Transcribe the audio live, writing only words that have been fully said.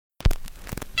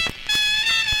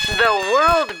The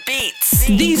world beats.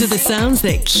 These are the sounds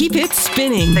that keep it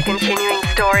spinning. The continuing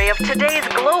story of today's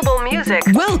global music.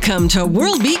 Welcome to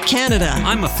World Beat Canada.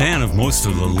 I'm a fan of most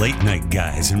of the late night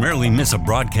guys and rarely miss a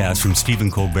broadcast from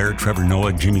Stephen Colbert, Trevor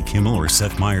Noah, Jimmy Kimmel, or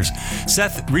Seth Meyers.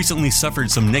 Seth recently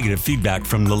suffered some negative feedback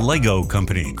from the Lego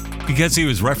company because he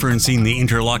was referencing the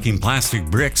interlocking plastic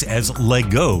bricks as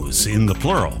Legos in the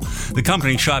plural. The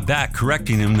company shot back,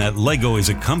 correcting him that Lego is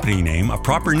a company name, a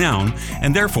proper noun,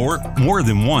 and therefore more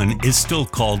than one is still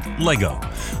called Lego.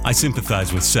 I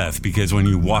sympathize with Seth because when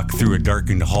you walk through a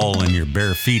darkened hall in your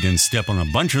bare feet and step on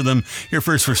a bunch of them, your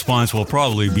first response will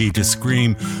probably be to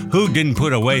scream, "Who didn't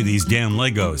put away these damn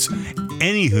Legos?"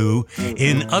 Anywho,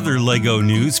 in other Lego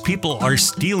news, people are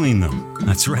stealing them.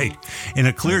 That's right. In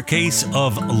a clear case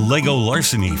of Lego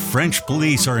larceny, French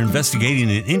police are investigating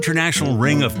an international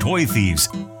ring of toy thieves.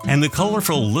 And the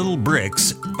colorful little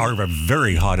bricks are a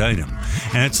very hot item.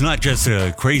 And it's not just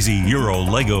a crazy Euro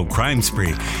Lego crime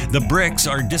spree. The bricks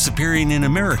are disappearing in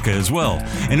America as well.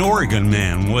 An Oregon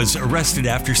man was arrested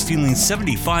after stealing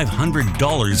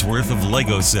 $7,500 worth of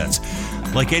Lego sets.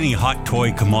 Like any hot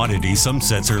toy commodity, some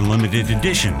sets are limited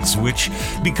editions, which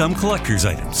become collector's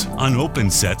items.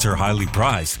 Unopened sets are highly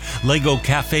prized. Lego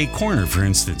Cafe Corner, for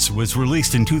instance, was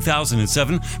released in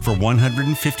 2007 for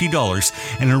 $150.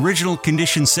 An original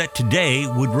condition set today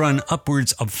would run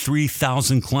upwards of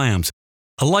 3,000 clams.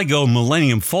 A Lego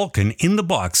Millennium Falcon in the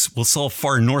box will sell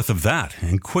far north of that,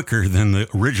 and quicker than the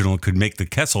original could make the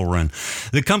Kessel Run.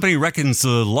 The company reckons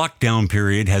the lockdown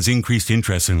period has increased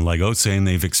interest in Lego, saying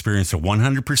they've experienced a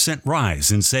 100% rise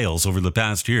in sales over the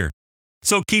past year.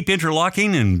 So keep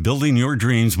interlocking and building your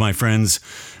dreams, my friends,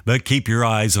 but keep your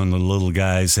eyes on the little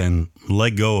guys and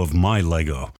let go of my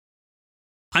Lego.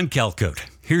 I'm Calcote.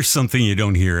 Here's something you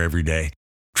don't hear every day.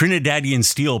 Trinidadian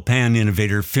steel pan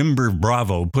innovator Fimber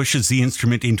Bravo pushes the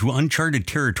instrument into uncharted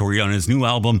territory on his new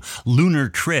album, Lunar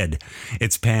Tread.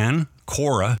 It's pan,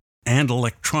 kora, and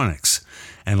electronics.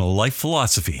 And a life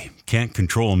philosophy, can't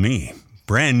control me.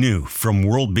 Brand new from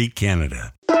World Beat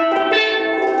Canada.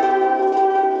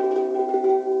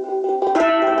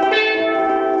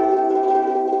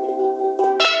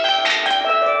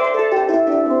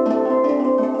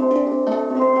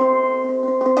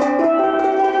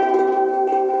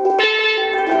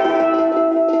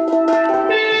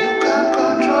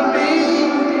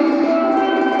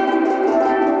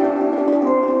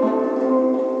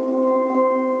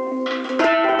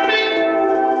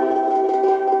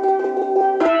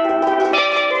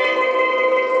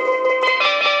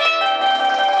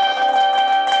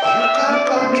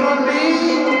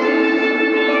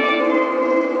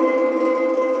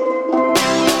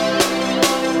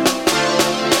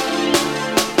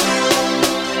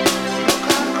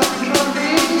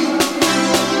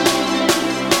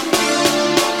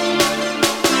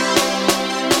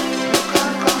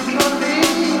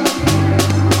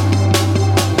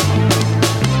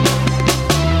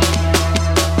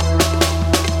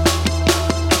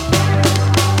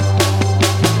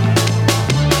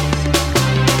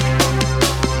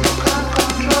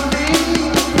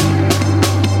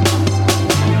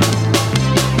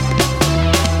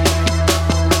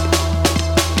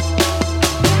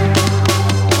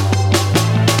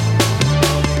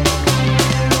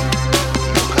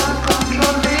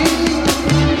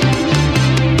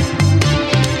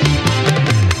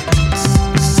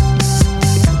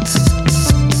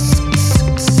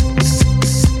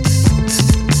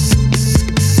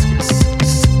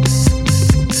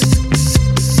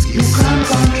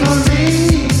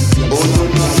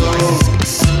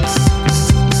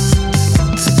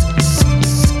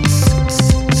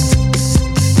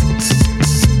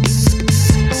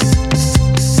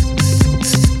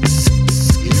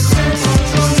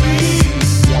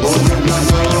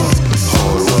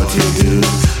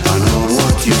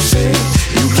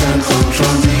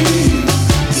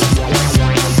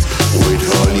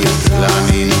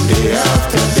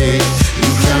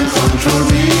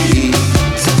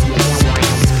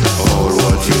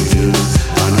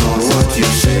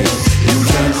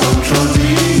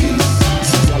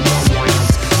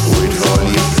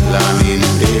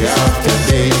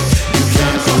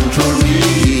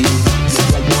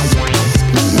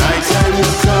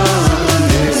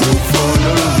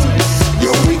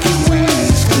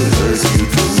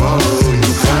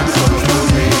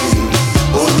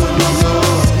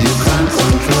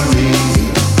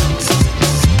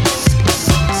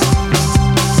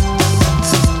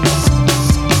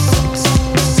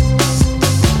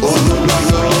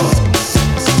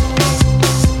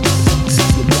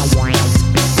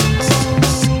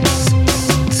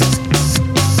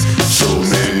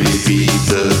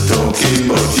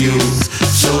 you.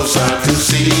 So sad to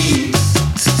see.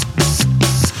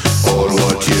 All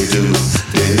what you do,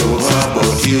 they know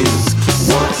about you.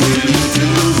 What will you do?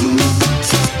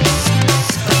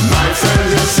 My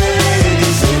friends are saying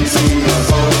the same thing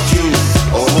about you.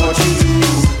 All what you do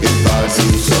is bad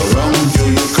things around you.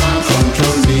 You can't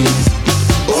control me.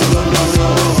 Oh no no no,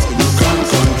 you can't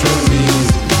control me.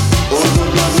 Oh no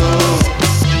no no.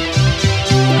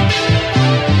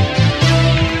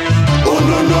 Oh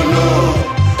no no no.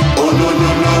 Oh no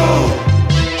no no.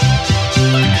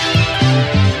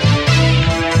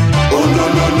 Oh no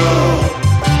no no.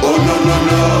 Oh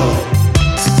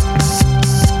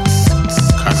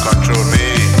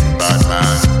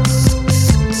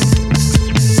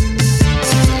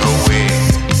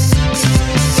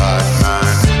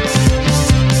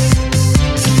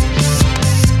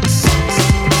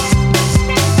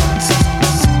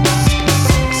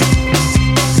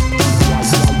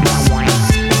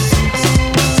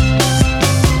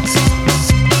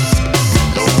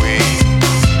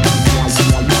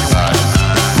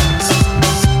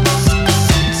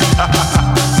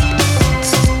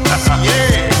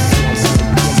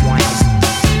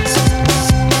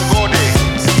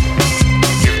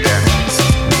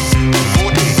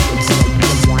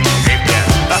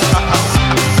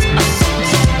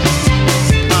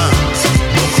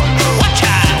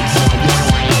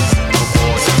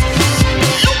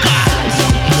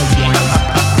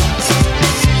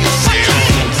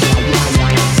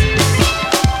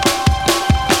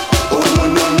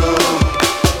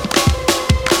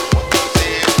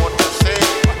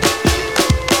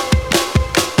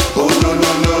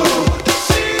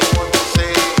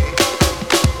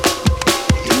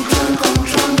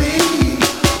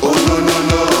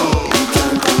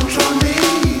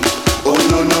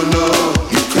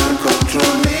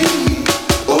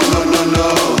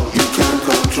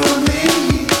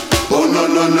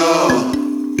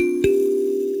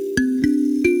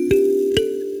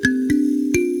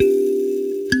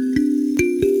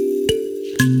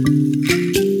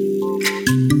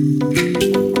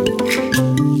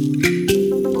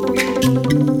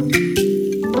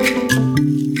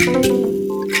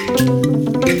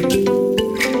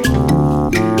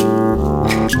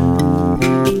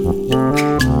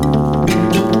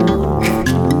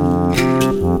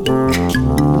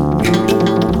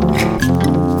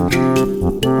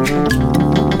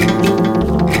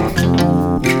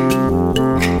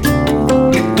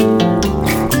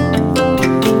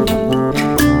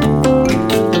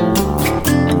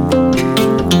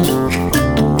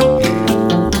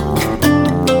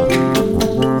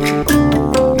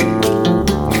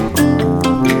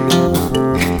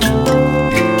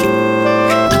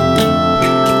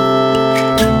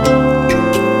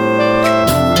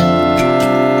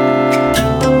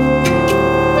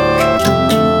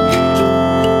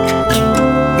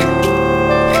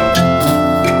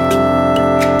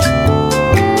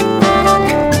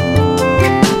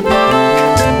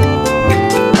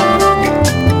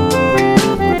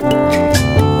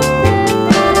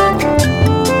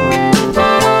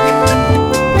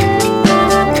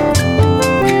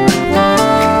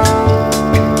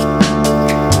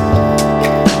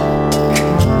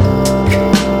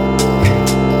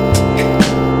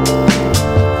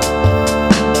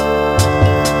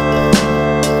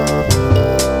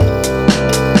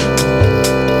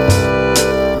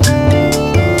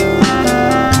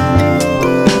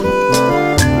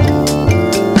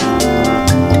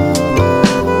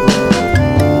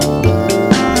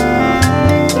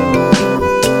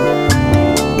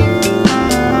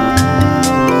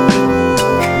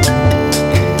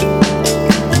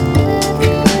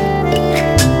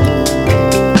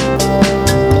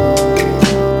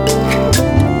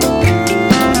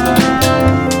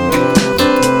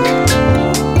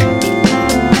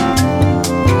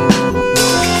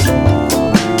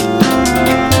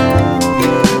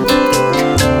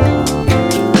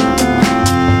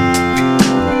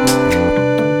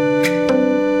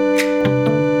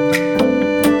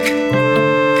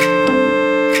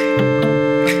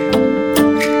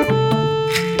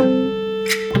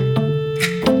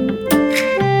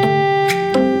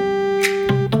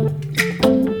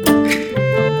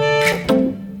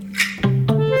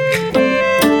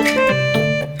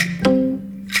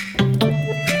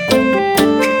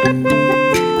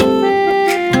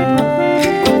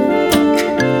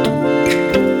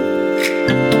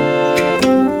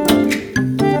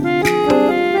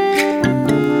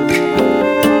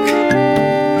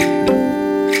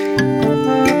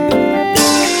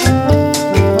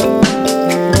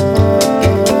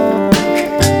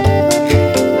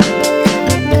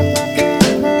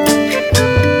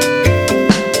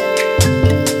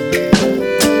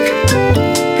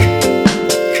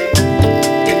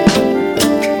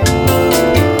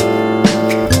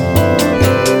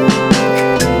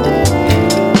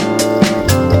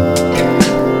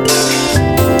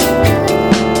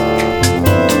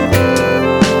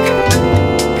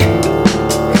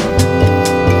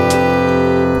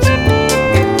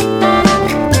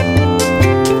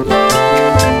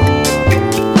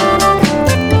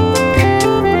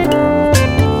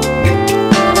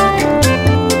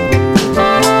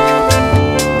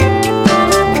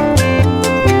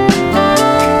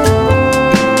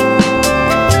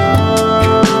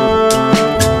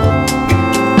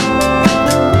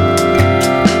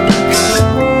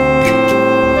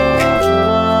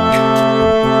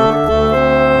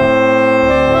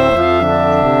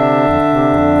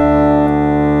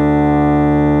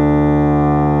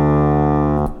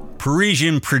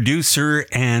Parisian producer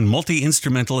and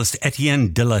multi-instrumentalist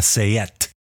Etienne de la Sayette.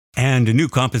 And a new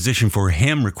composition for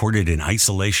him recorded in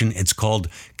isolation. It's called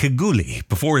Keguli.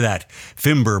 Before that,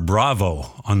 Fimber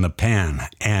Bravo on the pan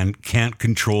and Can't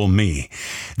Control Me.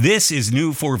 This is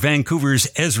new for Vancouver's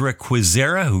Ezra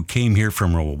Kwizera, who came here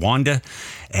from Rwanda,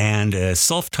 and a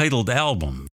self-titled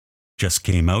album just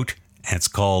came out. It's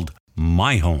called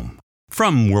My Home.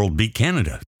 From World Beat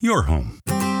Canada, your home.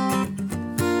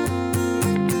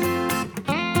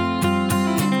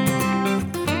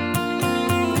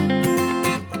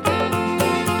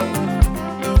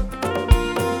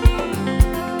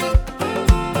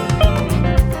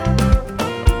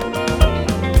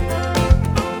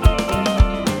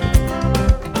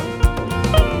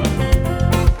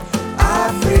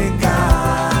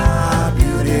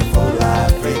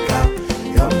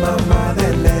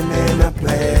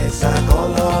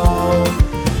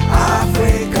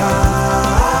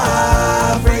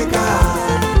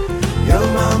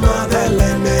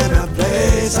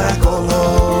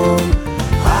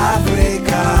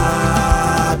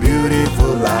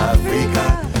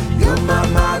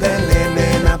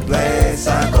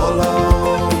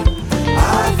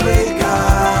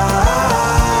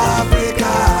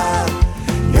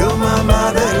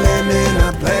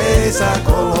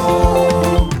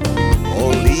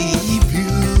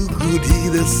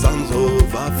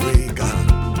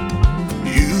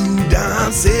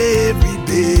 Every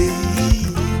day,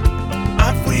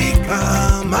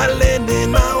 Africa, my land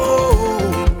and my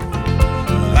home.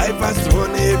 Life has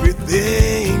thrown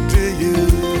everything to you,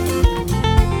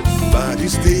 but you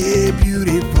stay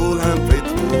beautiful and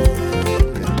faithful.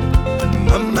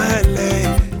 My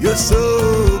land, you're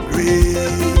so great.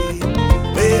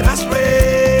 Let us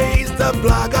raise the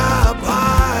flag up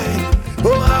high.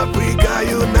 Oh, Africa,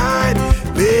 unite,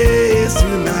 let's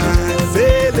unite,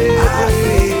 celebrate.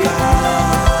 Africa.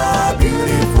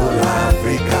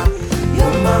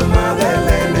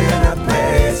 Motherland in a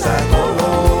place I call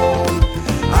home.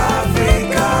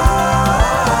 Africa,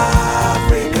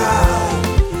 Africa,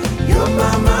 you're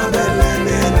my motherland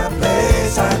in a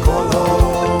place I call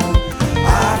home.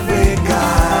 Africa,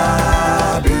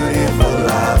 beautiful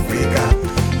Africa,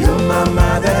 you're my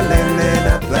motherland in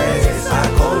a place I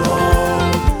call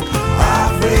home.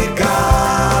 Africa,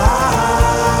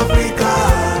 Africa,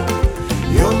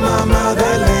 you're my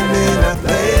motherland in a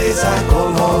place I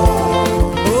call home.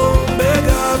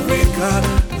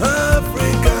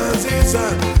 Africans is a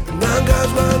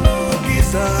Nangas Mano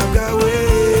Gisagawe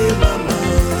Mama.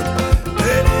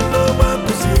 There is no one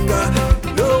to sing,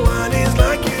 no one is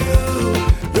like you.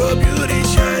 Your beauty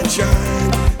shines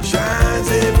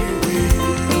everywhere.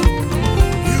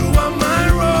 You are my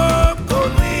rock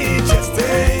on which I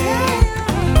stay.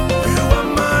 You are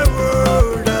my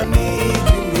world, I need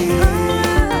you near.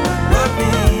 Wrap me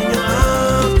in your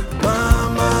arms,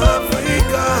 Mama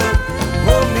Africa.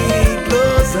 Hold me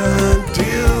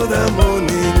until the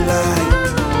morning light.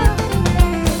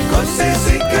 Cause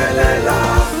Africa,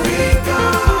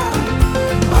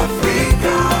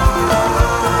 Africa,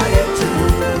 yeah too.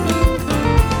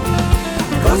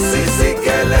 Cause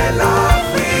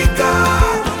Africa,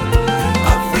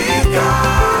 Africa,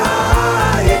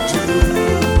 yeah too.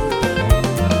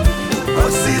 Cause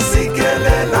Africa,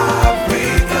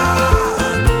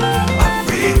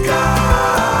 Africa,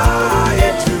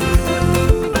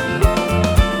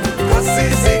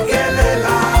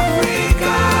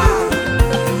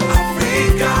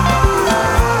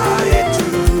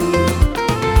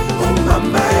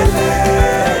 yeah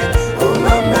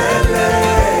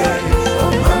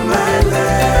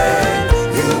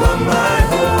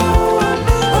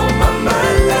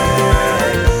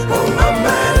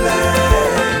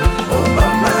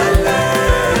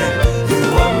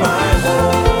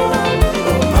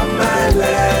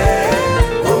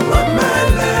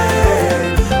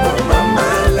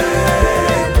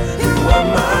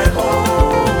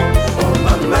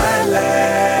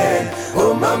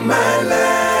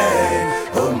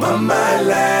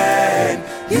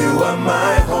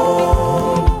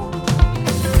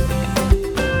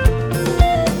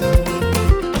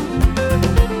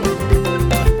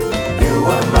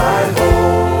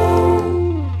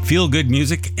Feel-good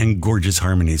music and gorgeous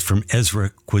harmonies from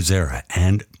Ezra Kwizera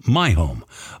and My Home.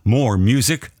 More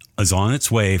music is on its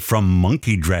way from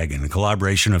MonkeyDragon, a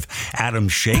collaboration of Adam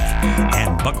Shake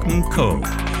and Buckman Co.,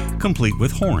 complete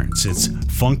with horns. It's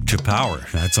Funk to Power.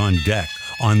 That's on deck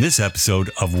on this episode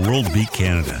of World Beat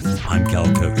Canada. I'm Cal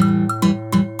Cook.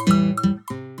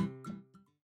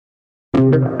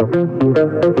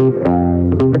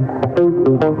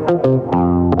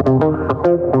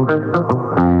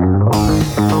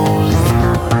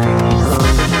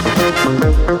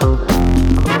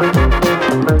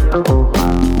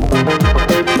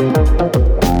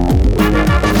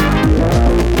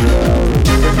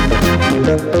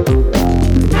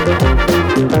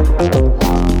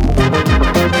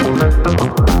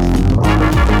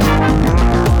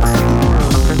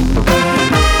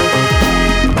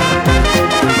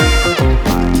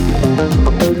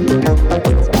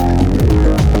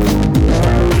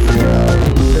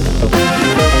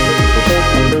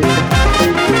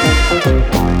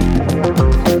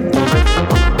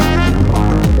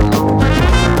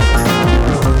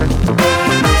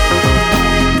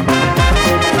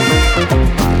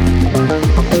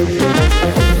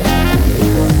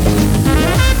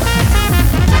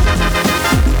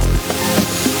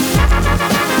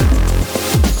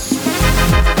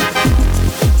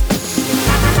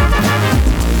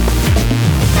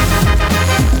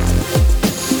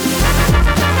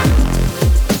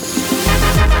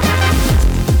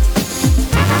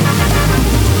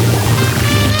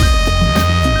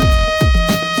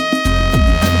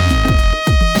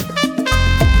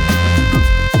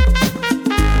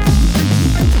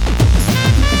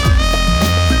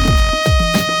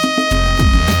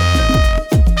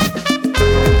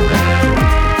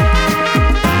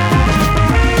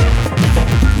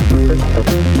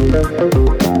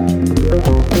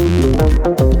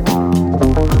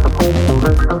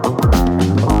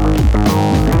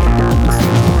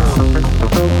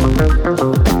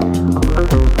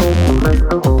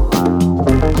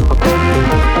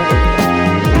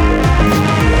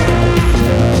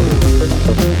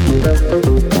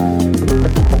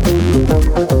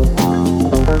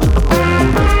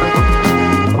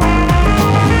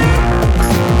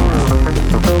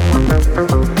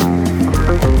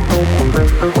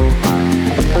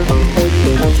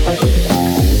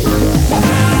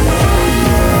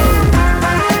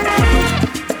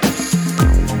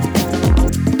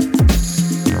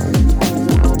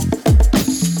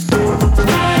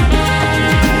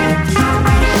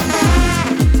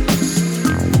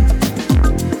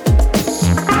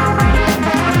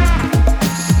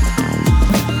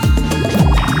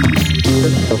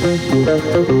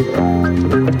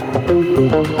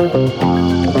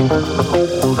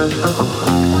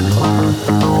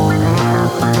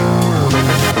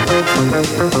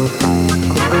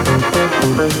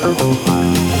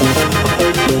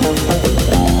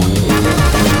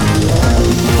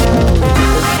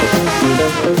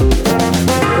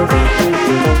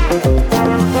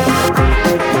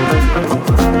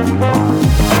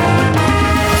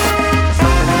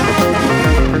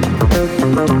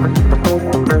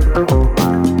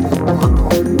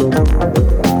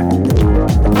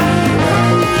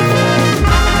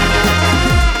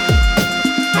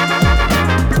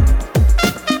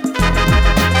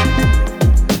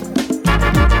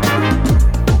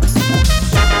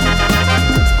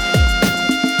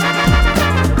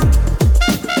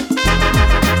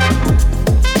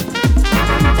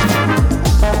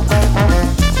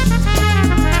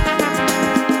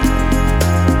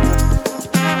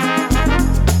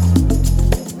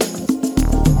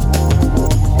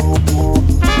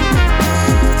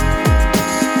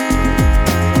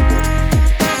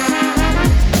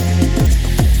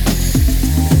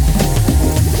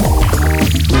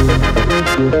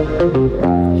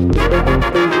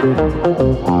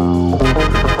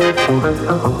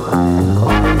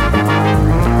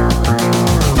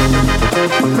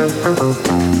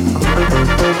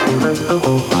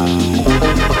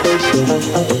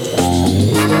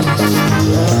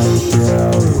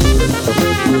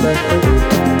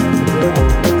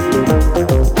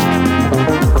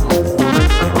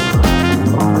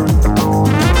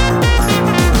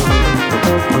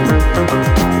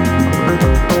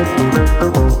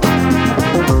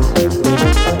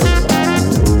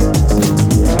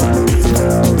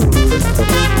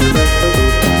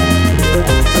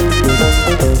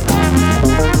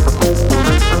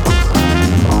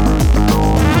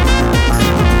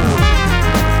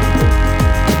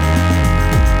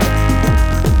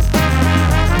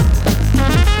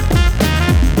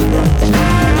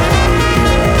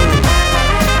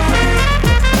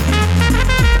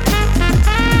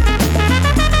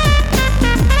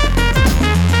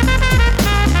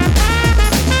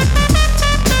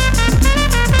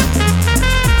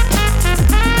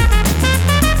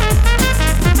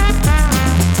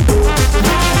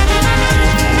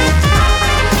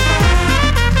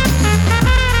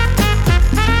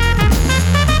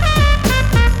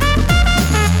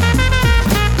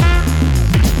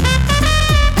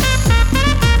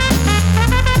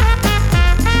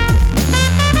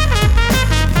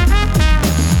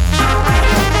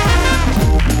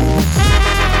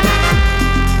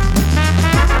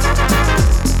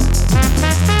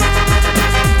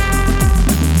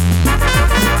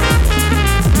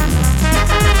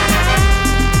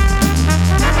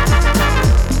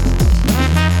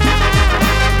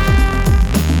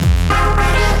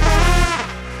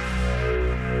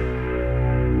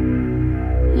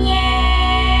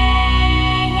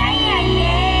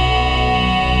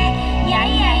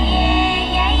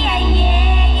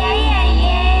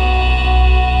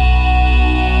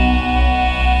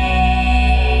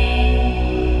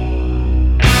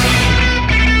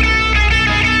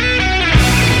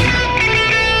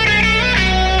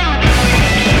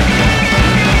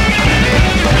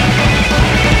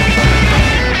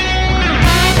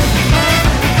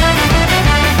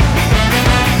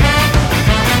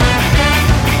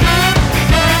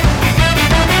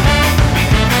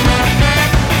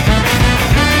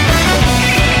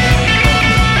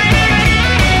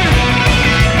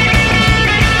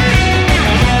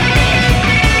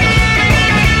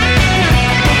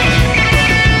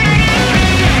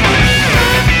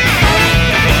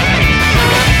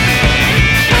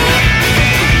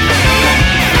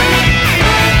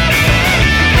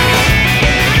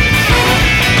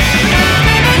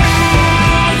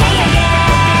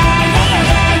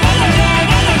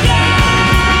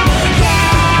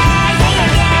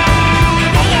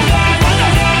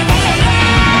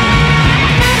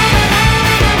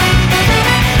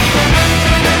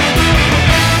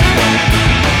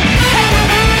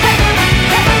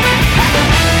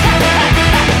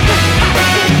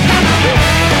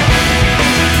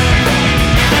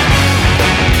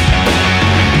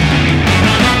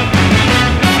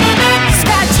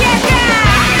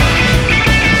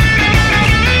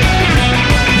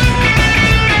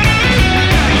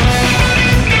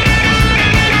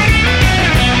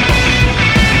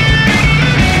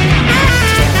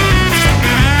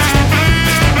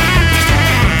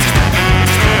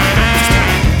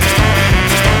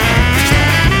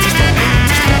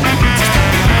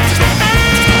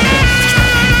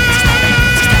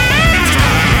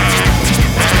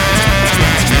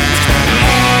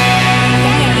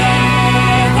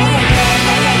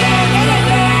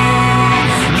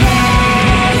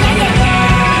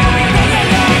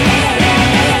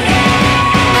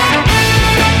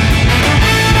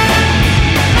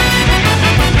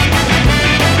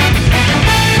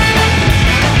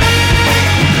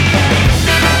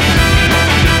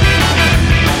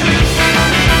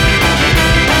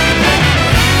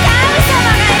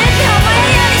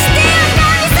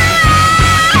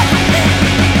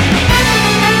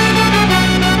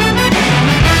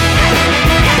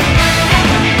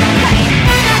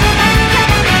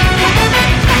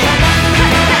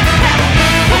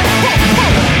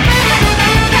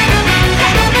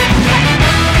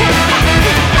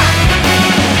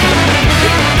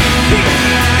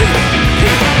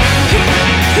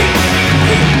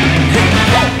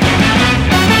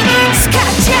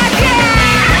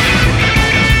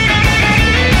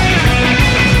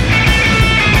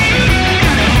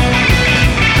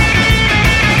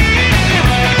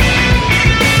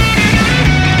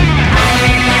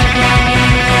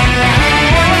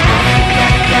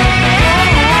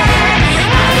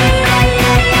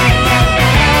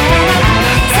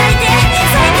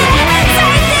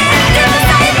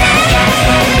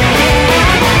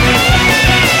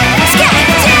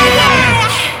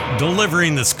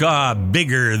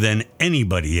 bigger than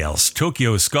anybody else.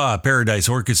 Tokyo Ska Paradise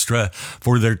Orchestra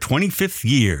for their 25th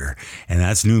year. And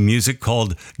that's new music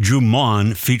called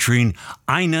Jumon featuring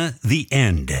Aina the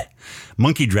End.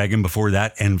 MonkeyDragon before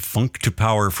that, and Funk to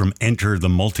Power from Enter the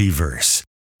Multiverse.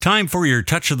 Time for your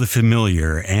Touch of the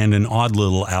Familiar, and an odd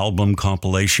little album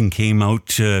compilation came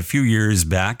out a few years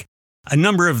back. A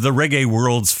number of the reggae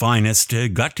world's finest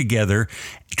got together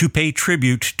to pay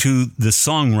tribute to the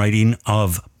songwriting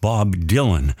of Bob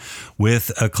Dylan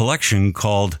with a collection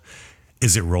called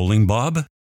Is It Rolling, Bob?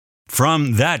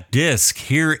 From that disc,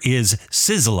 here is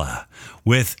Sizzla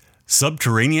with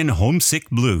Subterranean Homesick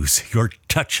Blues, your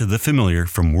Touch of the Familiar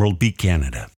from World Beat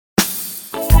Canada.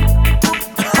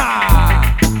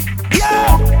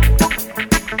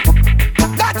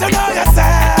 Got to know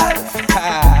yourself.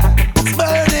 It's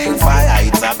burning fire,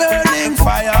 it's a burning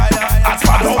fire. As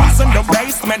for those in the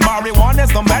basement,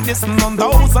 marijuana's the medicine. And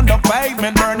those on the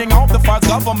pavement, burning out the false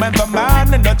government. The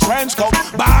man in the trench coat,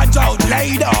 badge out,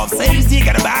 laid off. Says he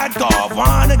got a bad cough,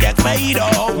 wanna get paid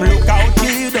off. Look out,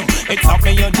 kid, it's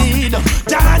something you did.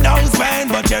 John knows man,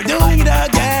 but you're doing it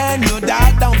again. You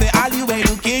died down the alleyway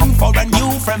looking for a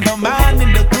new friend. The man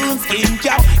in the coonskin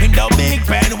cap, in the big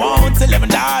pen, wants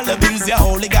 $11 bills, you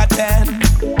only got 10.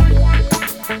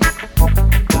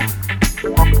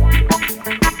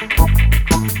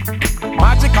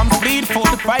 Magic comes bleed full,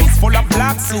 the face full of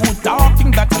black suit,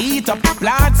 talking that heat up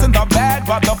plants in the bed,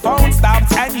 but the phone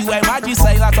stops anyway. Magic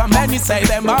say that what many say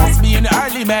there must be an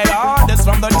early mail orders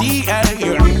from the DA.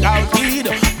 You're out kid,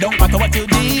 don't matter what you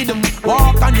did,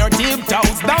 walk on your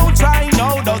tiptoes, don't try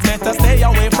no those, better stay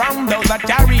away from those that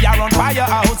carry around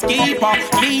firehouse. Keep a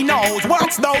clean nose,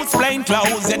 watch those plain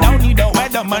clothes. You don't need a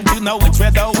weatherman to know which way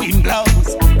the wind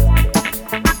blows.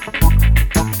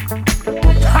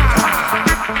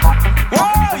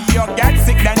 You get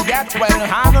sick, then get well.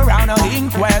 Hang around a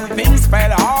inkwell. Things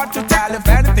spell hard to tell if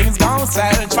anything's gon'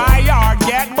 sell. Try hard,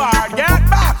 get barred, get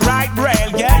back, right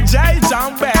rail. Get jail,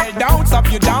 jump bell. Don't stop,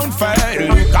 you don't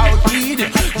fail. Look out, kid,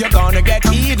 you're gonna get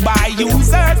hit by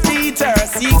users,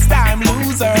 cheaters, 6-time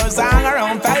losers, hang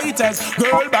around fighters.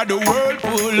 Girl by the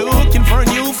whirlpool, looking for a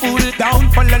new fool.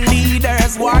 Don't follow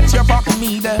leaders, watch your pocket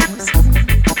meters.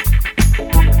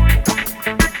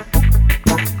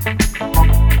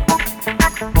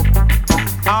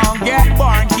 Get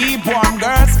born, keep warm,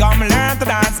 girls come learn to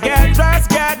dance. Get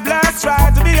dressed, get blessed, try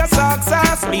to be a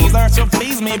success. Please or should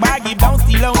please me by give, don't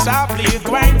steal out shoplift.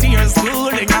 20 years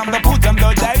schooling, I'm the put on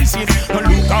the day shift. But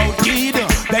look out kid,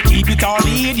 they keep it all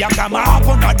lead. You come up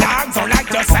on the dogs, or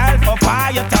like yourself a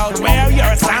fire touch. Wear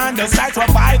your sandals, try to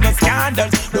avoid the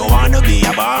scandals. Don't wanna be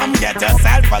a bum, get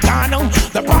yourself a gun.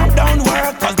 The pump don't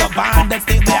work, cause the bandits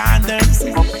take the handles.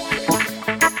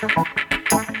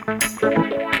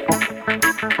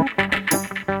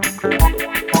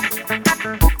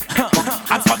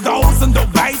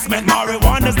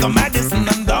 Marijuana's the medicine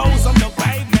and those on the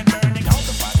pavement burning out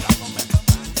the fire.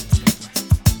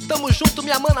 Tamo junto,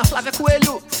 minha mana Flávia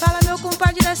Coelho. Fala, meu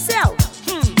compadre da Selva.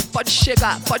 Pode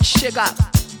chegar, pode chegar.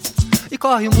 E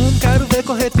corre o mundo, quero ver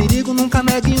correr perigo. Nunca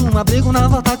negue um abrigo na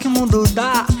volta que o mundo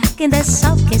dá. Quem desce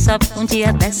sobe, quem sobe um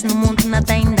dia desce. No mundo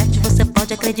nada indete, você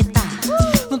pode acreditar.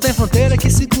 Não tem fronteira que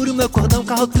segure o meu cordão.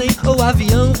 Carro, trem ou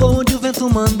avião, vou onde o vento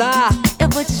mandar. Eu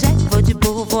vou de jet, vou de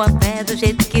burro, vou a pé. Do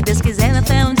jeito que Deus quiser,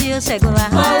 até um dia eu chego lá.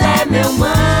 Qual é, meu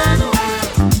mano?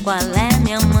 Qual é,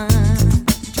 minha mano?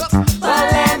 Qual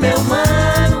é, meu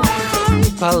mano?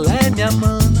 Qual é, minha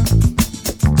mana?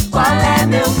 Qual é,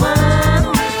 meu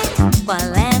mano? Qual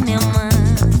é, meu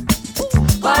mano?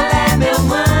 Qual é, meu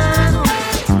mano?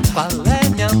 Qual é,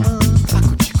 minha mana?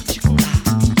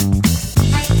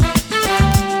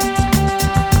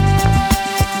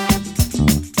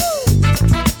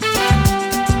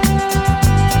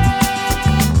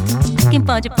 Quem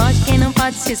pode, pode, quem não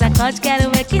pode se sacode.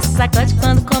 Quero ver que se sacode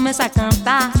quando começar a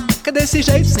cantar. Que desse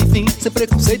jeito, sem fim, sem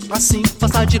preconceito, assim.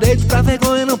 Passar direito pra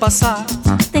vergonha não passar.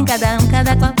 Tem cada um,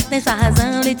 cada qual tem sua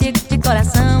razão. Litigo de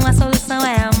coração, a solução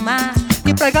é amar.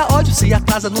 E prega ódio se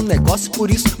atrasa no negócio.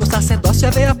 Por isso, meu sacerdócio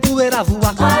é ver a poeira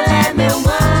voar. Qual é, meu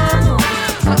mano?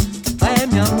 Qual é,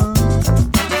 minha mano?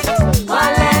 Qual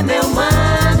é, meu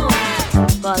mano?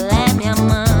 Qual é, minha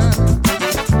mano?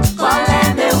 Qual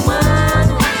é, meu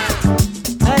mano?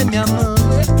 É minha mano.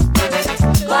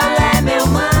 Qual é, meu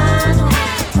mano?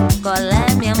 Qual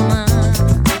é, minha mano?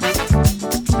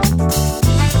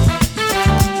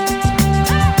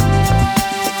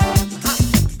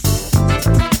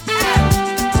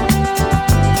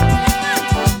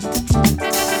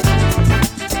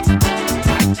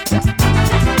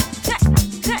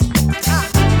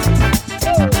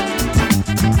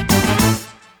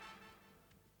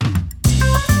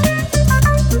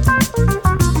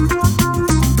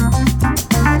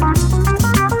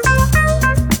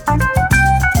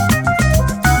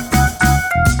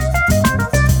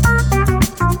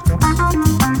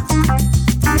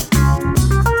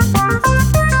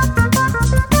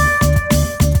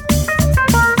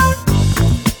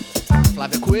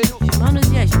 coelho.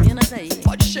 Manos e as minas aí.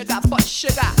 Pode chegar, pode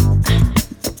chegar.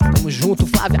 Tamo junto,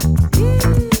 Flávia.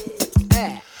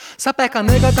 É. Sapeca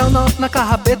nega, dá um nó na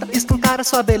carrapeta, escancara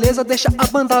sua beleza, deixa a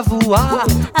banda voar.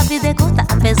 A vida é curta,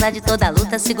 apesar de toda a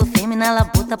luta, sigo firme na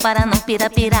labuta para não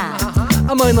pirapirar.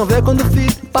 A mãe não vê quando o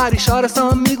filho para e chora, são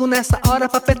amigos nessa hora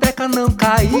pra peteca não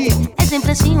cair. É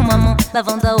sempre assim, uma mão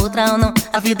lavando a outra ou não.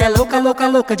 A vida é louca, louca,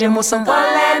 louca de emoção. Qual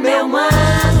é, meu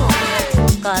mano?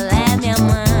 Qual é, minha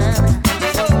mana?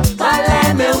 Qual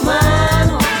é, meu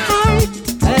mano?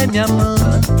 É minha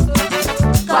mana.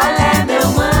 Qual é, meu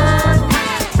mano?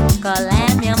 Qual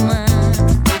é, minha mana?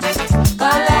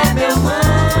 Qual é, meu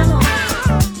mano?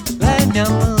 É minha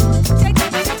mana.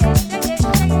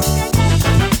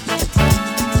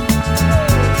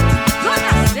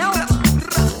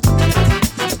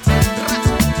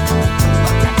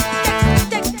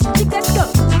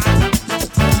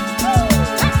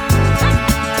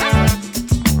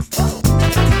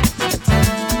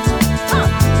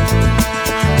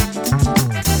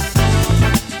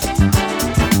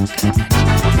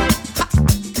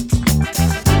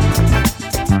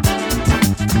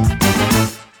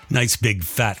 Nice big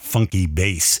fat funky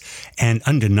bass and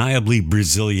undeniably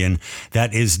Brazilian.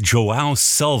 That is Joao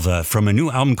Selva from a new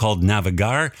album called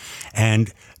Navegar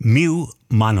and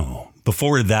Mano.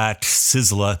 Before that,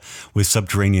 Sizzla with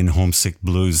Subterranean Homesick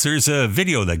Blues. There's a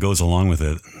video that goes along with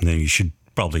it that you should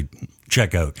probably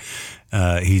check out.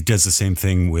 He does the same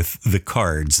thing with the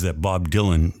cards that Bob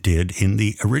Dylan did in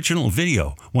the original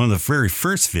video, one of the very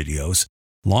first videos,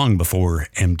 long before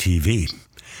MTV.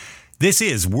 This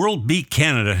is World Beat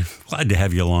Canada. Glad to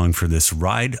have you along for this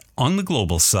ride on the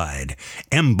global side.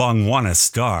 Mbonwana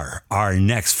Star are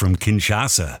next from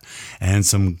Kinshasa and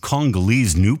some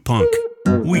Congolese new punk.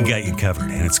 We got you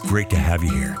covered and it's great to have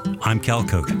you here. I'm Cal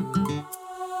Cote.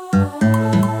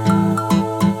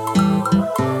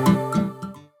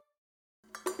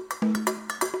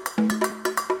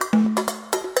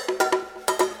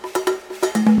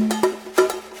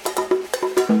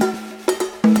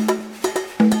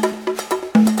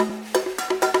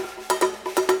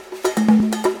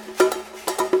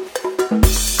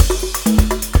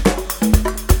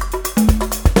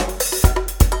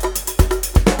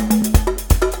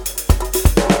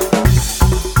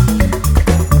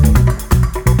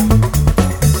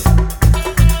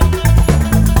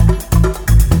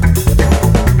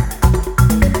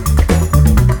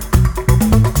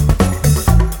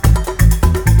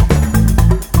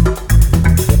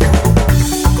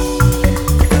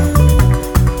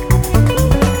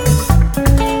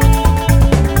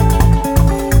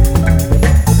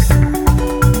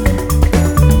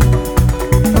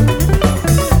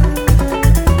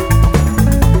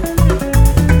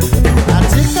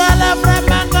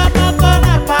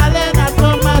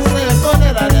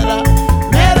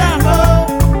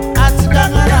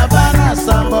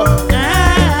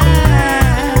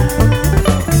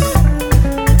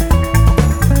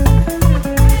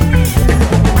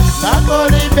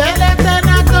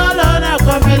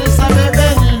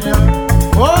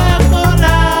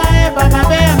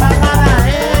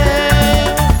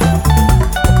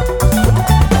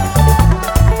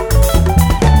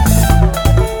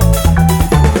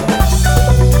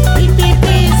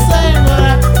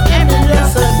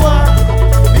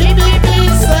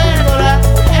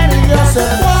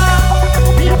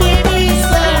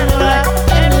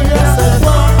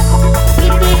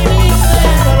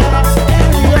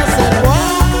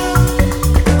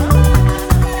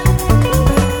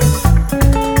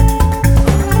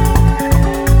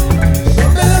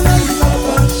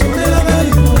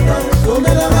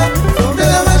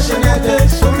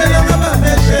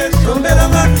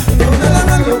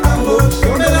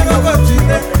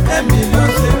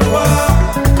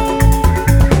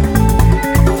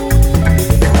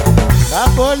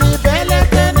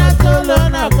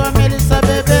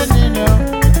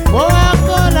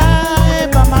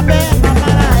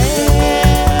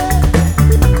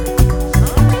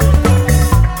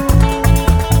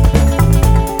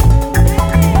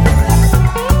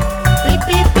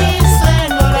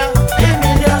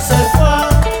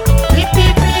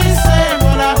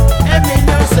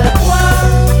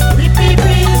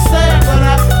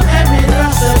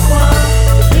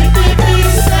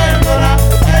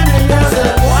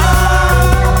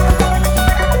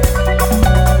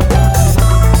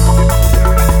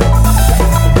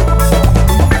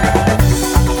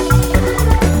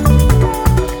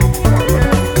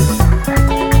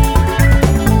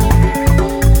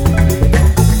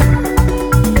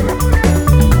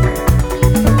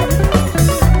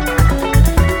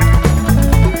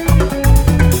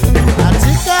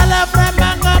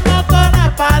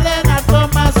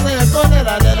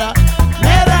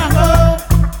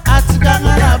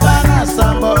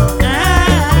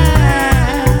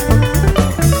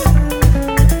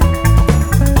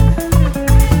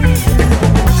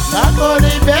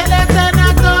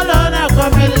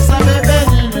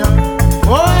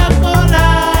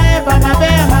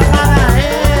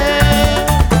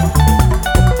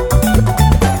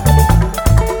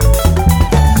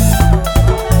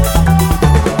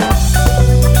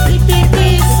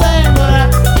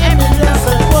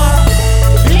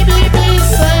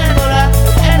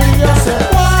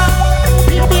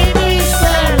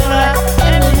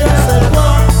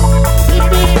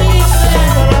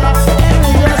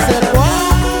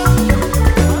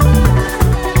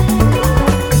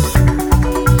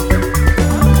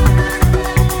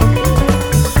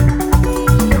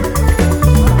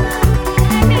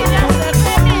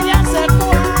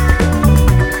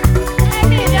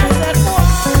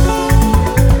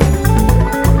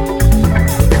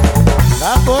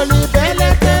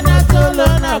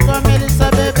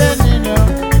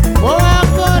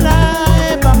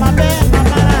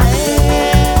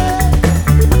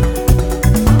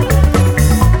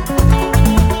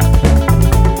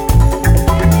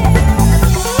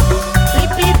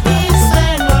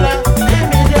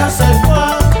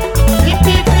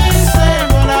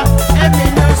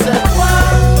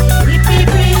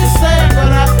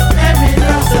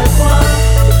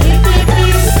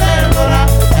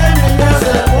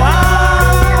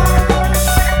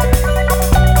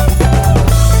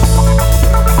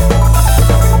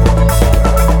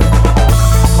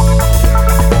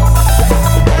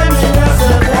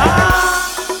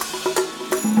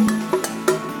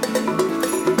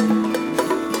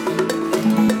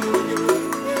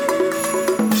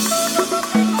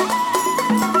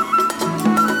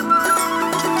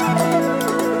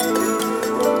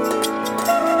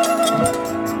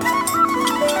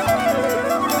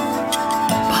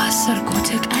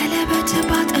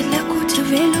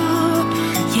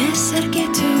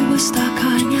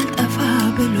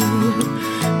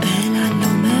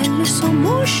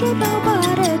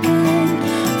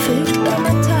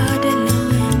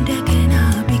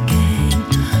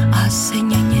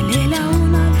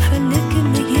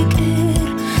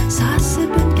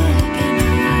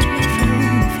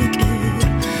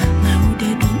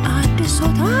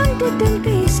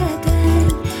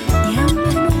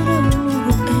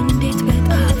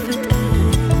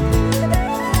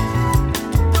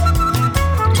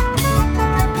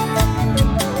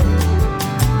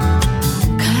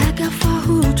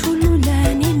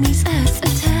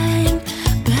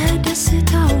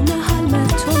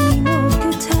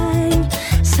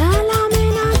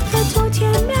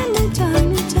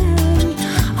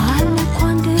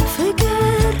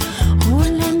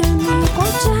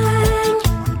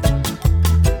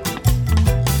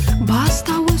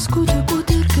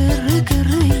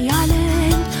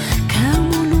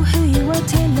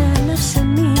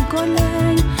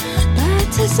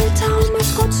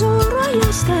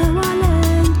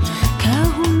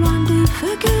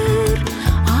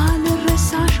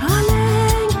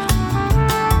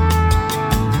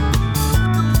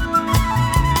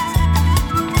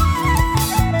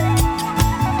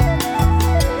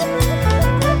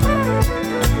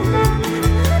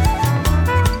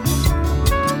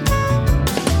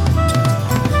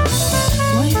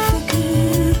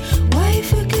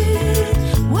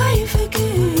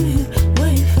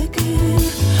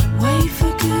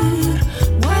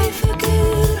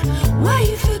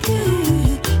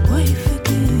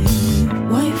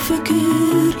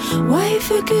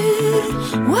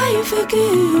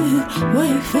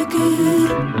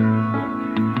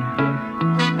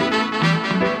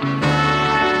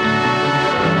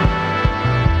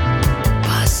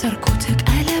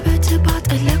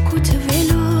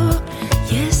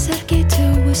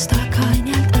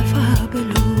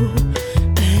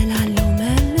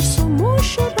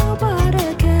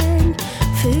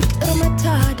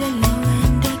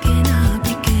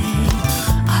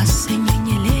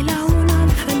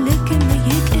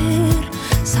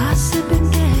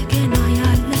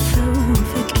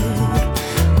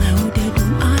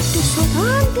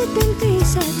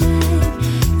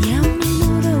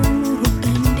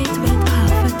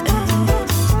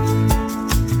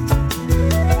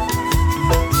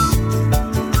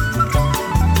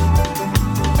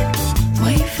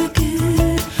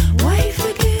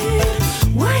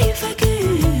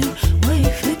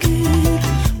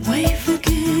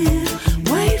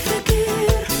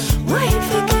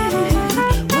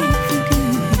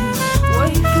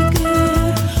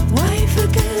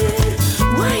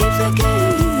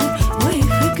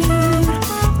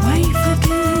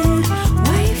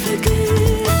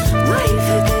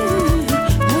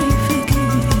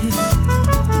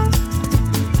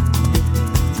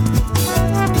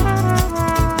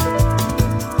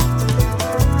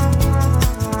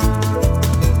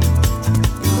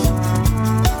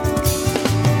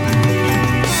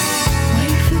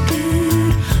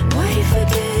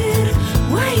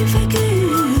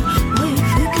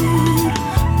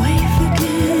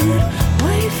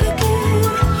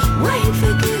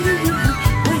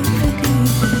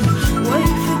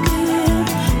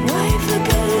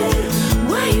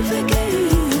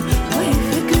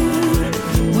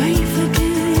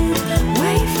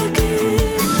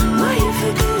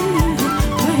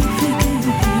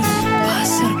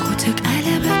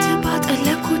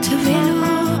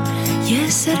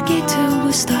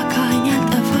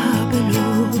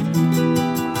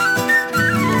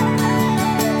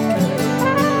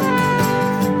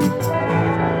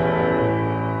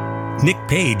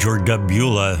 Page, or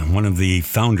Dubula, one of the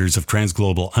founders of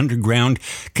Transglobal Underground,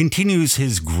 continues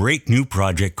his great new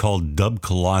project called Dub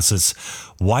Colossus.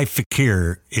 Why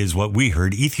Firkir is what we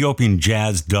heard, Ethiopian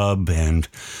jazz, dub, and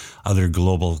other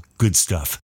global good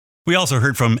stuff. We also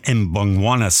heard from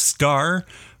Mbonwana Star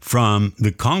from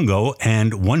the Congo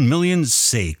and 1 Million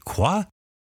Say Quoi.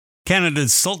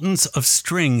 Canada's Sultans of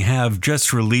String have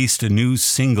just released a new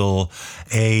single,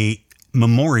 a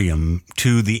memoriam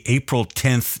to the April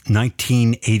 10th,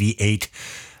 1988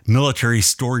 military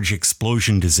storage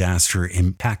explosion disaster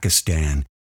in Pakistan.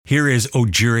 Here is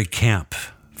Ojhri Camp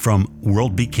from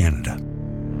World Beat Canada.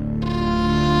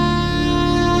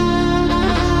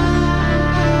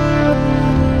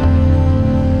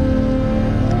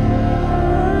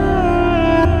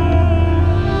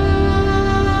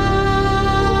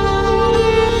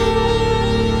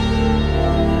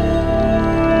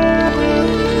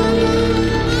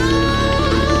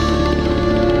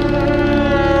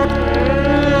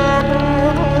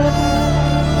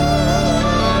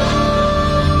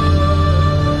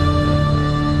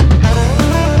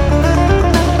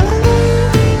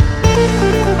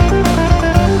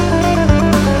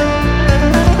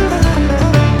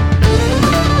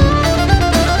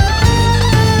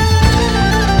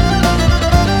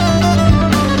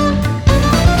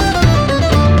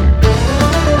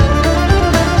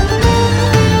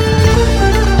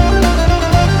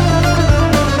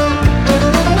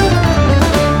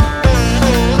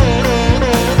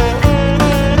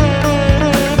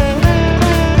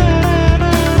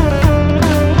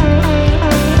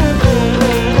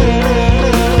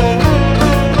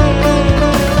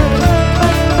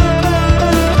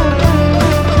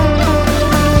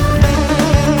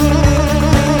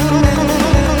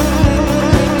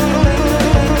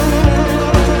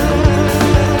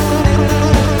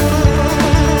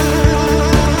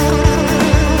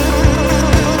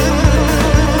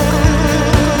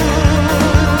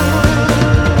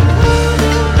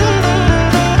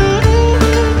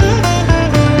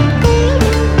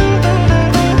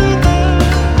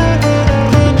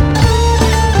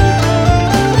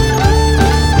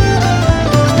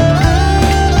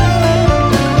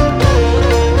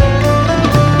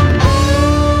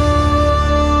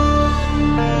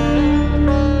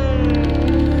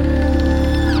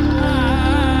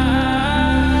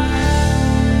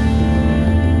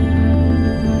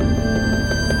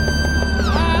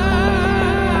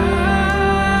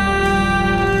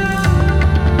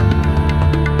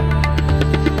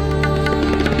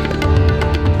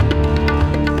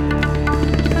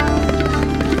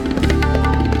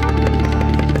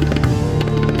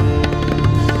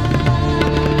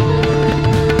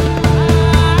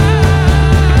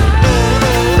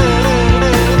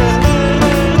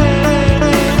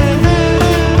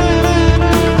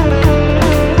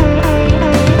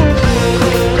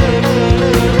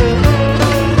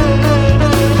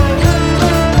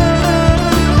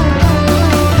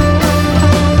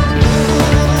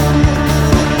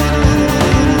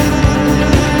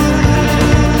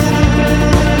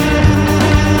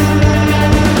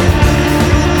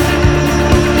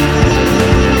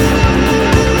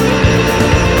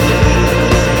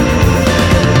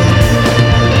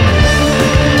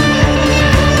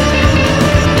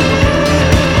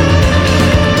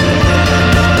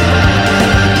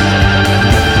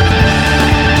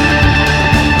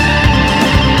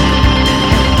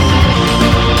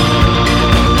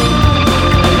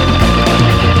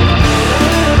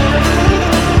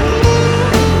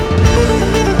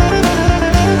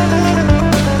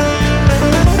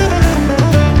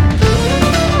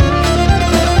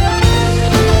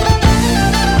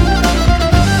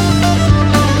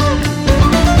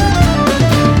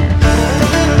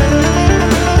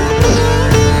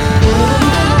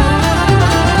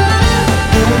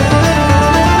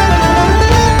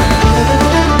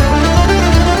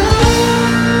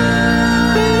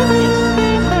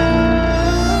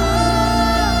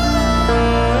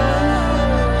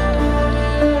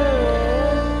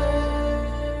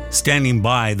 Standing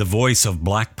by, the voice of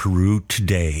Black Peru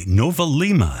today,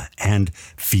 Novalima and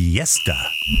Fiesta.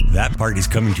 That party's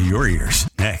coming to your ears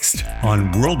next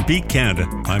on World Beat Canada.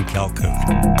 I'm Cal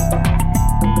Code.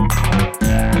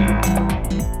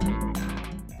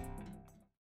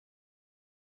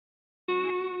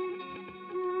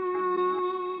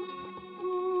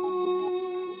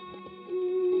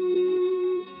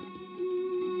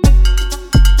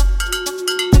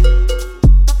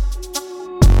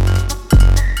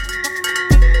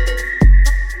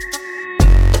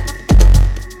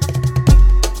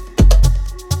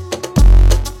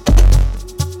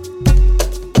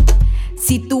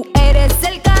 Si tú eres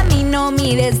el camino, mi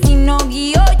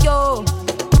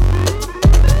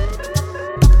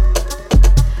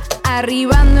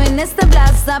Arribando en esta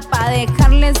plaza pa'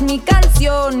 dejarles mi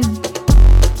canción.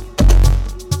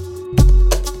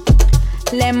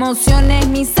 La emoción es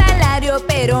mi salario,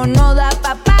 pero no da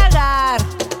pa' pagar.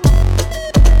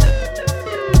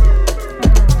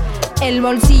 El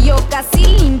bolsillo casi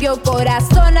limpio,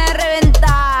 corazón a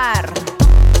reventar.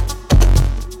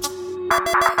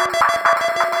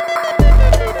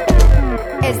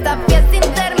 Esta fiesta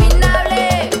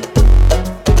interminable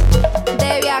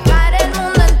de viajar el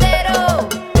mundo entero,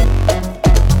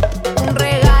 un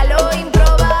regalo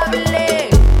improbable,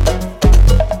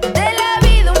 de la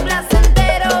vida un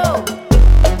placentero.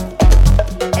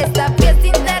 Esta fiesta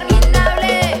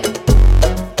interminable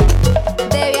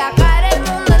de viajar el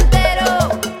mundo entero,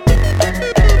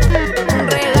 un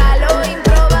regalo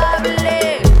improbable,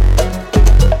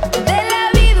 de la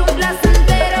vida un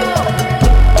placentero.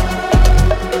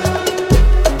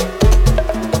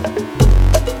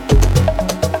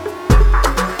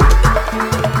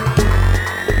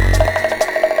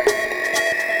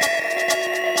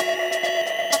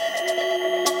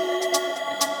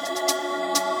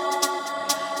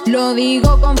 Lo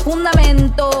digo con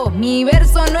fundamento, mi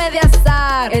verso no es de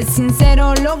azar. Es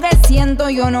sincero lo que siento,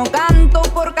 yo no canto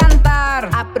por cantar.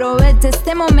 Aprovecha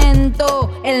este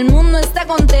momento, el mundo está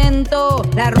contento,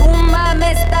 la rumba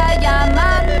me está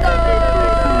llamando.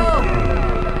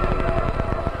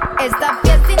 Esta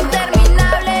fiesta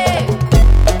interminable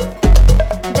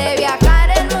de viajar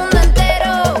el mundo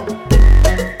entero,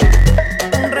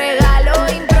 un regalo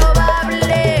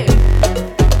improbable,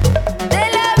 de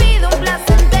la vida un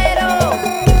placentero.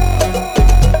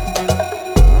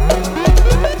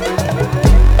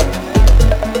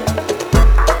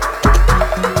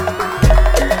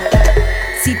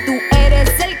 Si tú eres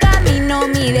el camino,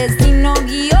 mi destino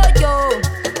guío yo.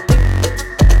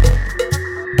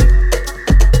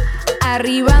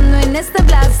 Arribando en esta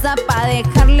plaza pa'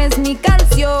 dejarles mi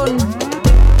canción.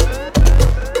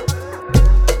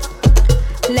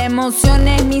 La emoción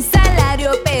es mi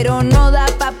salario, pero no da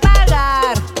pa'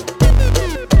 pagar.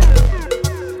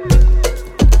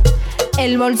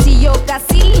 El bolsillo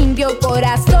casi limpio,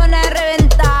 corazón a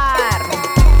reventar.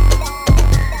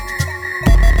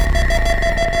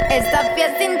 Esta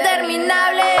fiesta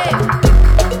interminable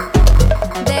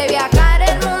de viajar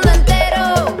el mundo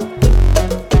entero,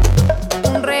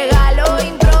 un regalo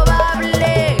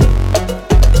improbable,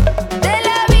 de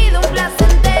la vida un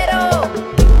placentero.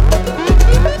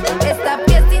 Esta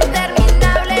fiesta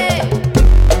interminable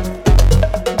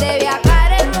de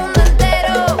viajar el mundo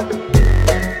entero,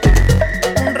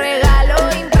 un regalo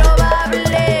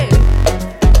improbable,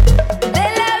 de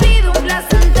la vida un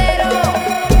placentero.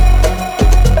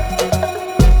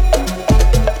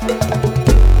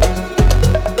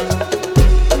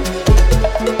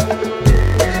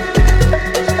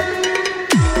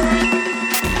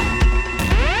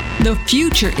 The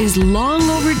future is long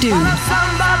overdue.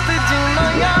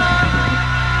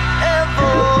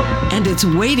 And it's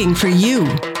waiting for you.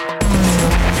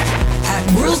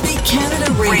 At World Beat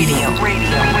Canada Radio.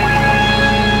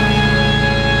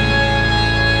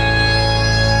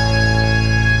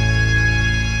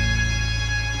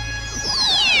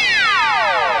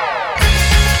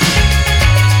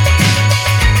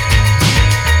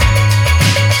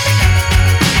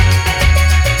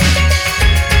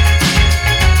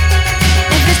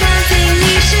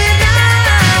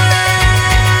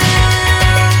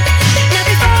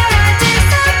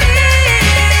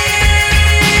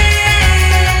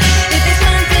 If there's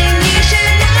one thing you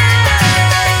should know,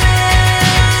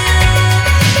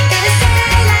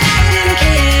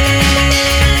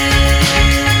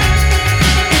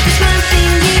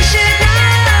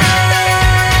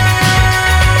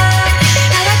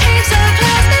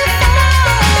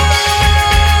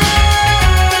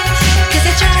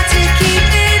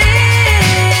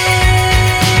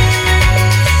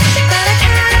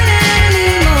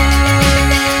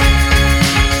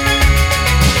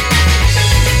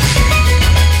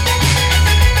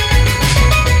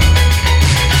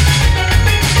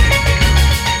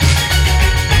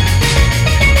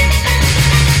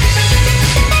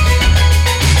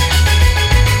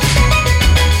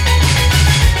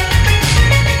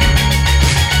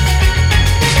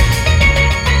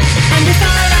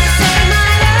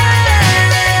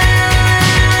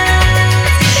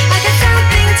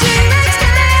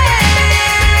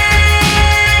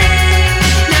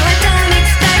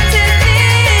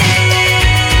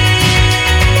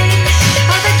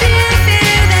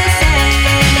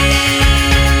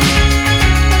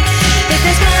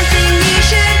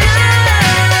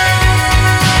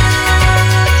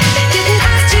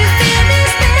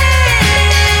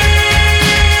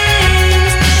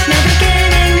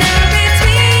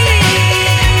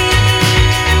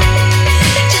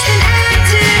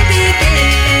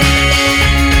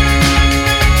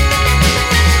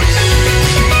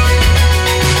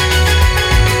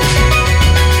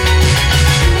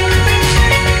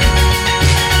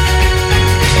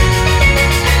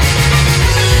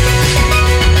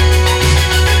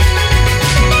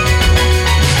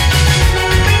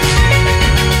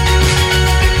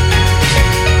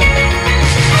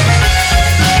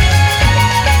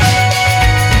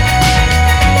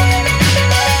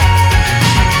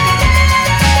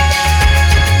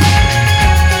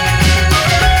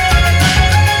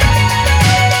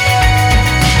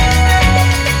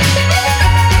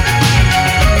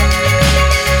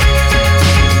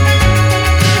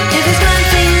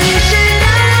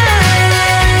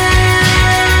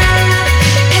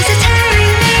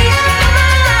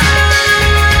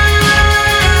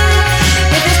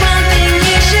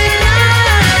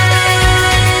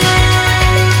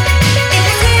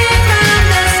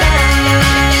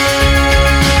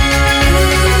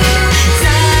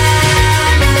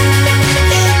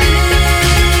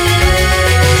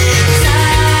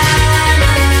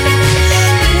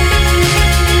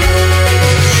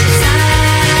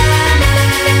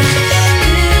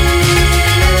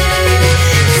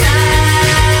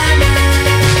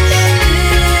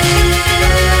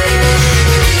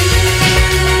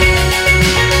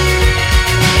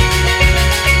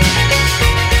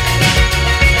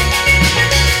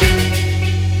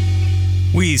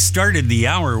 started the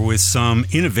hour with some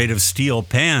innovative steel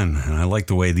pan, and I like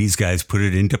the way these guys put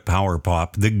it into power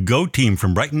pop. The Go Team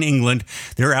from Brighton, England,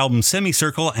 their album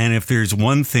Semicircle, and If There's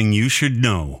One Thing You Should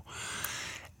Know.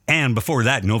 And before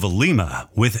that, Novalima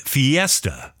with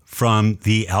Fiesta from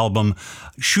the album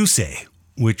Shuse,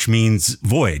 which means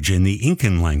voyage in the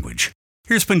Incan language.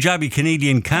 Here's Punjabi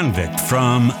Canadian Khanvict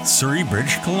from Surrey,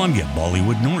 British Columbia,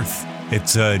 Bollywood North.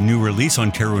 It's a new release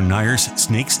on Taro Nair's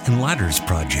Snakes and Ladders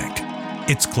project.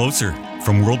 It's Closer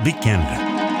from World Beat Canada.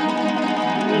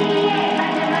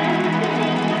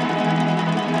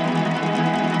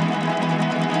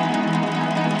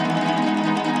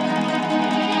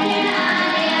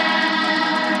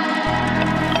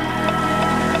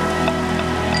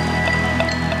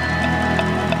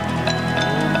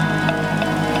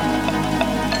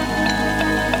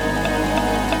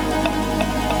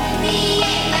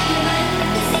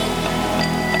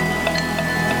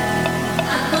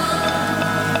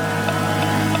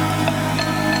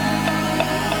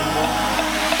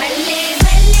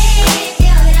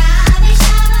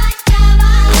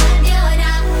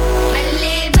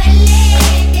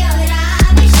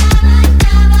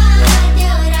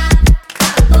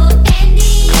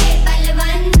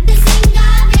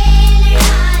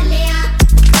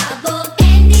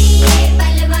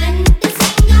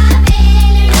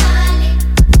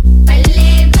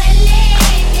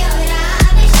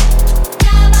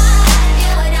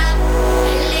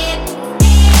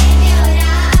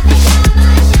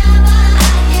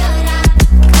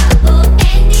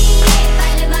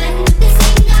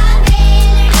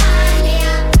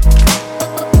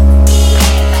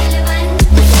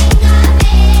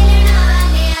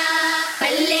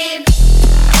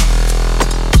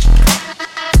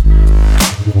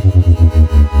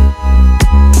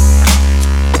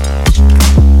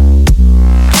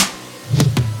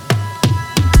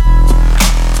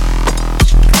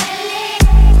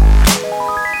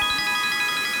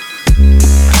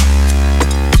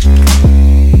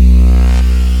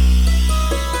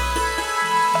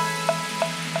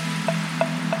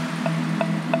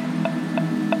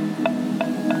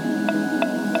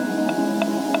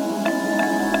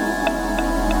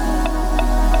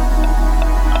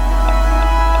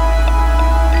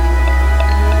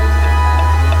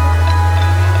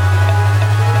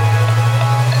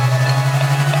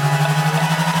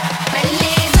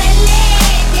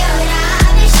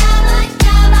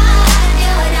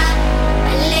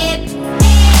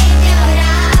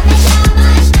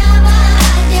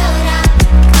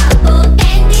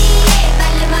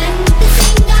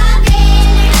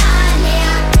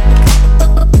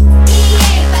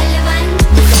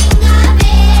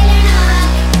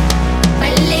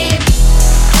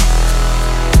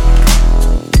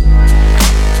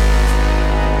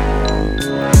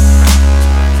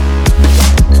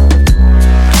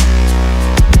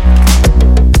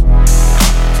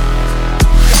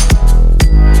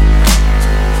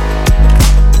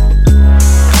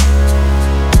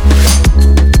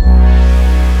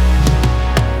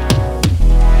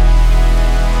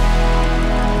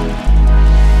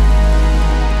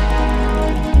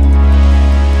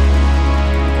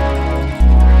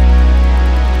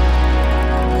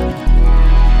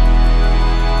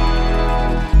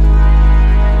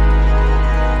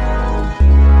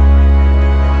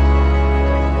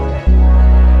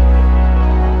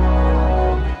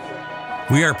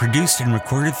 We are produced and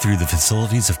recorded through the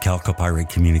facilities of Calcopyrate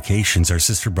Communications. Our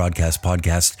sister broadcast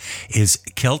podcast is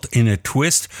Celt in a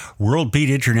Twist. World Beat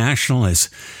International is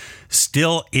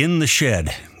still in the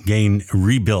shed, getting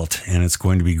rebuilt, and it's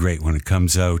going to be great when it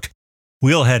comes out.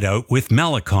 We'll head out with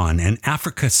Malecon and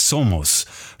Africa Somos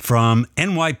from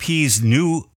NYP's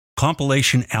new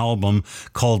compilation album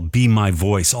called Be My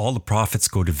Voice. All the profits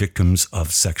go to victims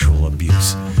of sexual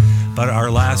abuse. But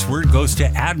our last word goes to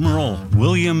Admiral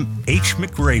William H.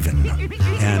 McRaven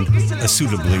and a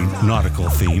suitably nautical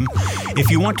theme. If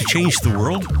you want to change the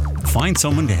world, find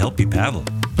someone to help you paddle.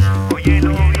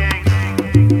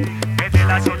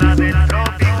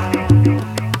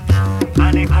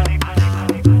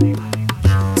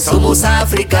 Somos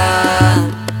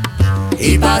África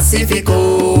y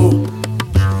Pacífico.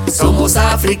 Somos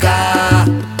África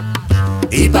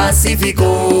y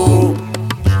Pacífico.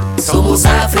 Somos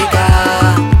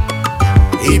África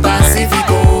y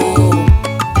Pacífico.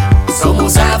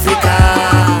 Somos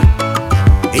África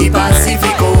y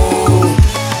Pacífico.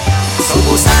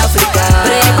 Somos África.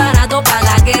 Preparado para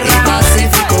la guerra y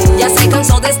Pacífico. Ya se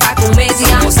cansó de esta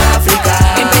comedia. Somos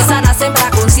África. Empezar a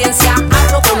sembrar conciencia.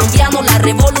 Afro-colombiano, la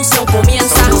revolución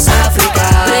comienza. Somos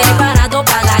África. Preparado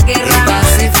para la guerra y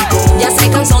Pacífico. Ya se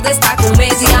cansó de esta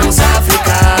comedia. Somos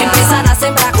África. Empezar a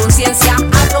sembrar conciencia.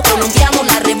 Afro-colombiano,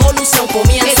 la revolución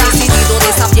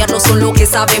hermanos son lo que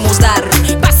sabemos dar.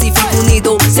 Pacífico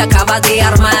unido se acaba de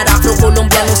armar.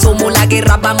 Afrocolombianos somos, la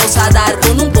guerra vamos a dar.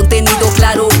 Con un contenido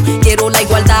claro, quiero la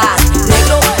igualdad.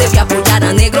 Negro debe apoyar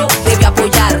a negro, debe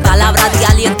apoyar. Palabra de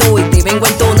aliento y te vengo a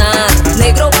entonar.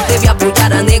 Negro debe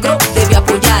apoyar a negro, debe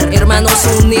apoyar. Hermanos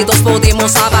unidos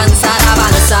podemos avanzar,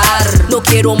 avanzar. No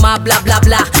quiero más bla bla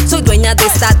bla. Soy dueña de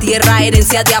esta tierra,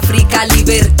 herencia de África,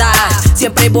 libertad.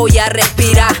 Siempre voy a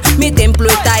respirar. Mi templo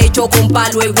está hecho con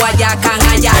palo y guayacán,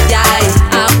 ay ay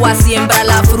ay. Agua siembra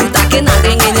la fruta, que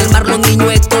naden en el mar los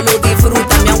niños esto lo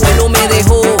disfrutan. Mi abuelo me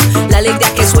dejó la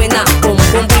alegría que suena con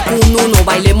bombo y con uno,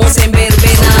 bailemos en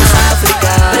verbena.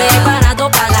 África, preparado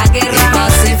para la guerra,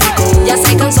 Pacífico. ya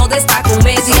se cansó de esta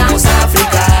comedia. Somos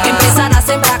África, empezar a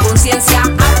sembrar conciencia.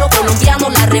 Afrocolombiano,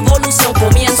 la revolución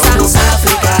comienza. Somos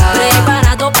África,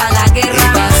 preparado para la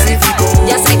guerra, Pacífico.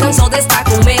 ya se cansó de esta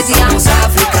comedia. Somos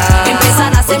África,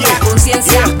 empezar a sembrar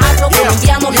conciencia.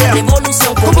 Afrocolombiano, la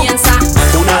revolución comienza.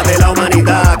 Una de la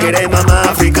humanidad, queremos más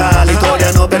África. La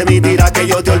historia no permitirá que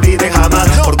yo te olvide jamás.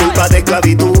 Por culpa de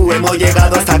esclavitud hemos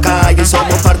llegado hasta acá y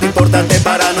somos parte importante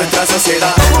para nuestra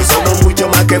sociedad. Hoy somos mucho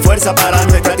más que fuerza para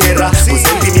nuestra tierra. Un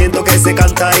sentimiento que se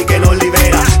canta y que nos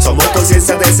libera. Somos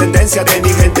conciencia, descendencia de mi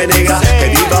gente negra. Que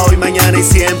viva hoy, mañana y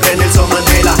siempre Nelson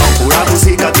Mandela. Pura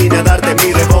música vine a darte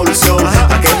mi revolución,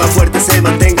 a que más fuerte se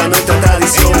mantenga nuestra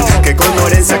tradición. Que con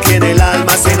coherencia aquí en el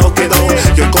alma se nos quedó.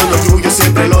 Yo con lo tuyo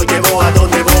siempre lo llevo a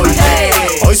donde voy.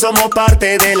 Hoy somos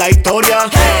parte de la historia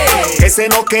que se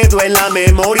nos quedó en la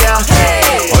memoria.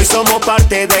 Hoy somos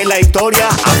parte de la historia.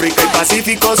 África y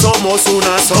Pacífico somos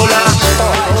una sola.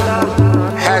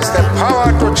 Has the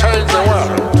power to change the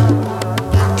world.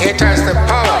 It has the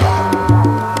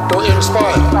power to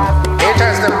inspire. It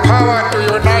has the power to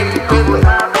unite